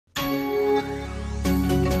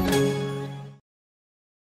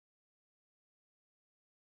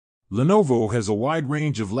Lenovo has a wide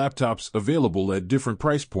range of laptops available at different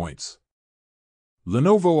price points.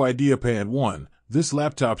 Lenovo IdeaPad 1. This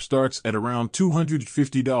laptop starts at around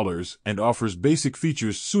 $250 and offers basic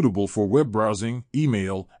features suitable for web browsing,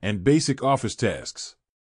 email, and basic office tasks.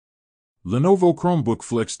 Lenovo Chromebook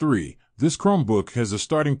Flex 3. This Chromebook has a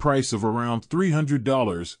starting price of around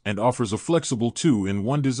 $300 and offers a flexible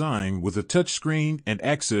 2-in-1 design with a touchscreen and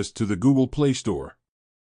access to the Google Play Store.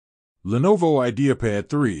 Lenovo IdeaPad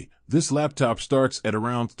 3. This laptop starts at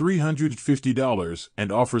around $350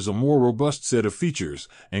 and offers a more robust set of features,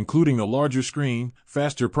 including a larger screen,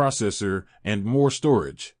 faster processor, and more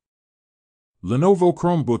storage. Lenovo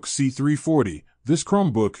Chromebook C340. This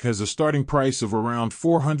Chromebook has a starting price of around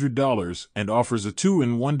 $400 and offers a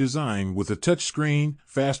 2-in-1 design with a touchscreen,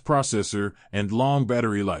 fast processor, and long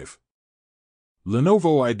battery life.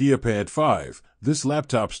 Lenovo IdeaPad 5. This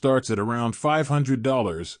laptop starts at around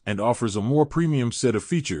 $500 and offers a more premium set of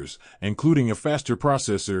features, including a faster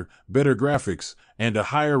processor, better graphics, and a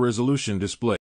higher resolution display.